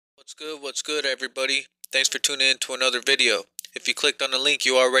What's good everybody? Thanks for tuning in to another video. If you clicked on the link,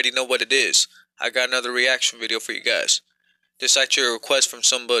 you already know what it is. I got another reaction video for you guys. This is actually a request from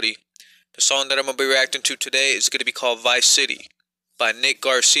somebody. The song that I'm going to be reacting to today is going to be called Vice City by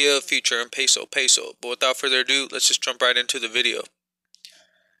Garcia featuring Peso Peso. But without further ado, let's just jump right into the video.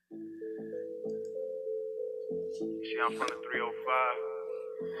 See, I'm from the 305.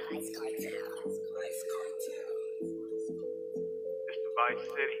 It's the Vice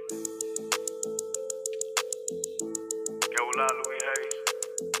City. Que hola, Louis Hayes.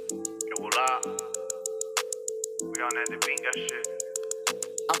 Que hola. We on that Debinga shit.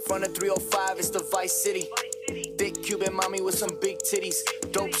 I'm from the 305, it's the Vice City. Thick Cuban mommy with some big titties.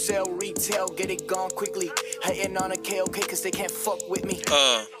 Dope sell, retail, get it gone quickly. Hating on a KOK cause they can't fuck with me.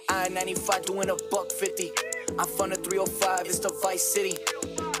 I-95 doing $150. I'm from the 305, it's the Vice City.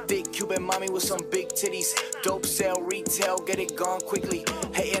 Thick Cuban mommy with some big titties. Dope sell, retail, get it gone quickly.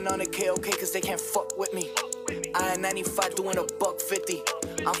 Hating on a KOK cause they can't fuck with me. I-95 doing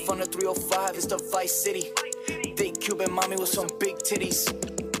 $150. I'm from the 305, it's the Vice City. Thick Cuban mommy with some big titties.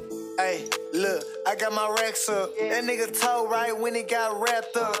 Hey, look, I got my racks up. That nigga told right when he got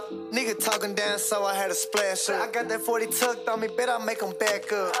wrapped up. Nigga talking down, so I had to splash up. I got that 40 tucked on me, bet I make him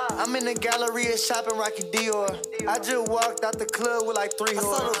back up. I'm in the Galleria shopping Rocky Dior. I just walked out the club with like 3 horns.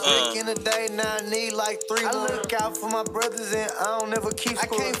 I sold a brick in a day, now I need like 3 more. I look out for my brothers and I don't never keep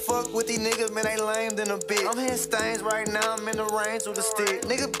score. I can't fuck with these niggas, man, they lame than a bitch. I'm hitting stains right now, I'm in the range with a stick.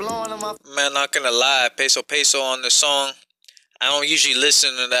 Nigga blowing on my... Man, not gonna lie, Peso Peso on this song. I don't usually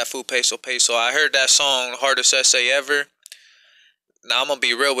listen to that fool Peso Peso. I heard that song, Hardest Essay Ever. Now, I'm going to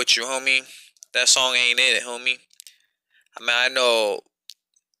be real with you, homie. That song ain't it, homie. I mean, I know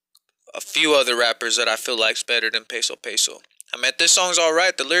a few other rappers that I feel like's better than Peso Peso. I mean, this song's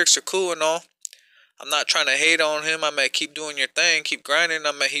alright. The lyrics are cool and all. I'm not trying to hate on him. I mean, keep doing your thing. Keep grinding.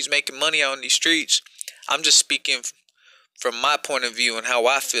 I mean, he's making money out in these streets. I'm just speaking from my point of view and how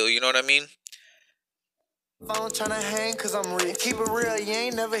I feel. You know what I mean? Phone tryna hang cause I'm rich. Keep it real, you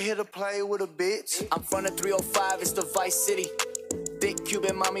ain't never hit a play with a bitch. I'm from the 305, it's the Vice City. Thick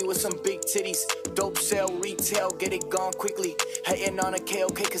Cuban mommy with some big titties. Dope sell, retail, get it gone quickly. Hating on a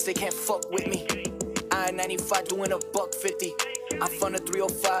KOK cause they can't fuck with me. I-95 doing $150. I'm from the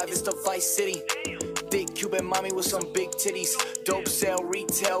 305, it's the Vice City. Thick Cuban mommy with some big titties. Dope sell,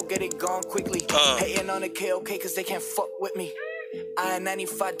 retail, get it gone quickly. Hating on a KOK cause they can't fuck with me.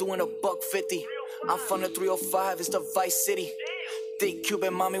 I-95 doing $150. I'm from the 305, it's the Vice City. Thick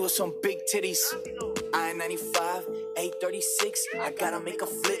Cuban mommy with some big titties. I-95, 836, I gotta make a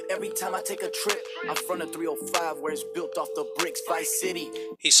flip every time I take a trip. I'm from the 305 where it's built off the bricks, Vice City.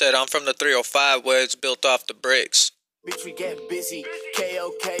 He said, I'm from the 305 where it's built off the bricks. Bitch, we get busy.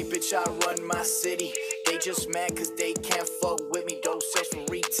 KOK, bitch, I run my city. They just mad cause they can't fuck with me. Dope sales for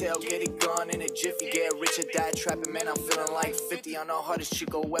retail, get it gone in a jiffy. Get rich or die trapping, man, I'm feeling like 50. I'm the hardest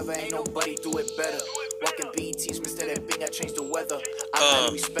chico ever, ain't nobody do it better. Walking BTs, Mr. That Bing, I changed the weather.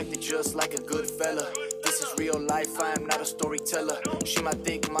 I'm respected just like a good fella. This is real life, I am not a storyteller. She my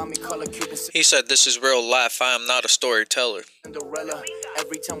thick mommy, call her Cuban. He said, this is real life, I am not a storyteller. Cinderella.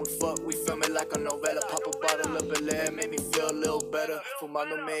 Every time we fuck, we film it like a novela. Pop a bottle of Bel-Air, make me feel a little better.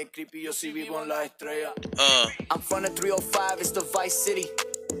 Fumándome creepy, yo si vivo en la estrella. I'm from the 305, it's the Vice City.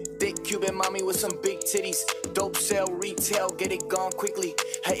 Thick Cuban mommy with some big titties. Dope sell, retail, get it gone quickly.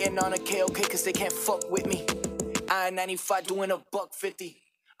 Hating on a KOK cause they can't fuck with me. I-95 doing $150.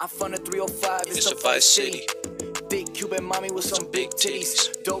 I'm from the 305, it's the Vice City. Thick Cuban mommy with some big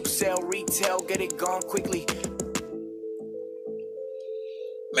titties. Dope sell, retail, get it gone quickly.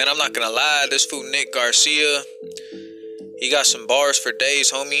 Man, I'm not gonna lie, this fool Garcia, he got some bars for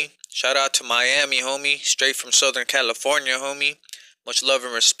days, homie. Shout out to Miami, homie. Straight from Southern California, homie. Much love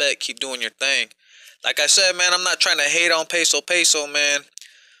and respect. Keep doing your thing. Like I said, man, I'm not trying to hate on Peso Peso, man.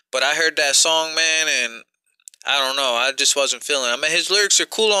 But I heard that song, man, and I don't know. I just wasn't feeling it. I mean, his lyrics are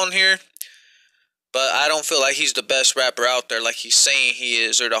cool on here, but I don't feel like he's the best rapper out there like he's saying he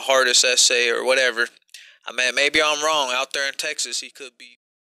is, or the hardest essay or whatever. I mean, maybe I'm wrong. Out there in Texas, he could be.